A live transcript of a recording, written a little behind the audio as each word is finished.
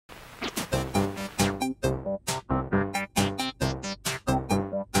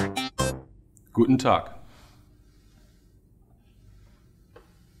Guten Tag.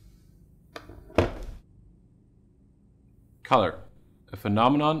 Color, a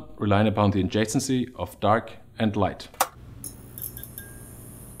phenomenon relying upon the adjacency of dark and light.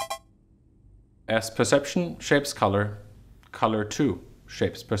 As perception shapes color, color too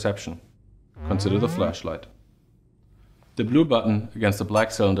shapes perception. Consider the flashlight. The blue button against the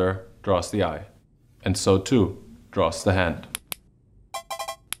black cylinder draws the eye, and so too draws the hand.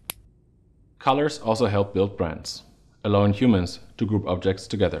 Colors also help build brands, allowing humans to group objects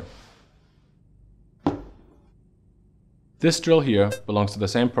together. This drill here belongs to the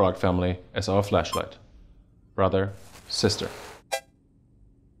same product family as our flashlight. Brother, sister.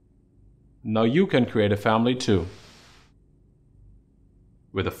 Now you can create a family too,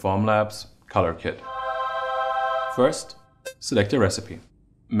 with a Formlabs color kit. First, select a recipe.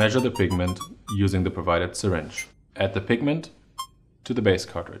 Measure the pigment using the provided syringe. Add the pigment to the base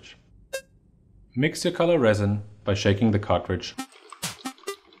cartridge. Mix your color resin by shaking the cartridge.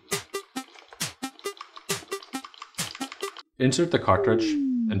 Insert the cartridge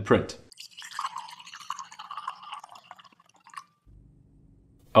and print.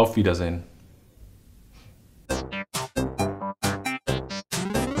 Auf Wiedersehen.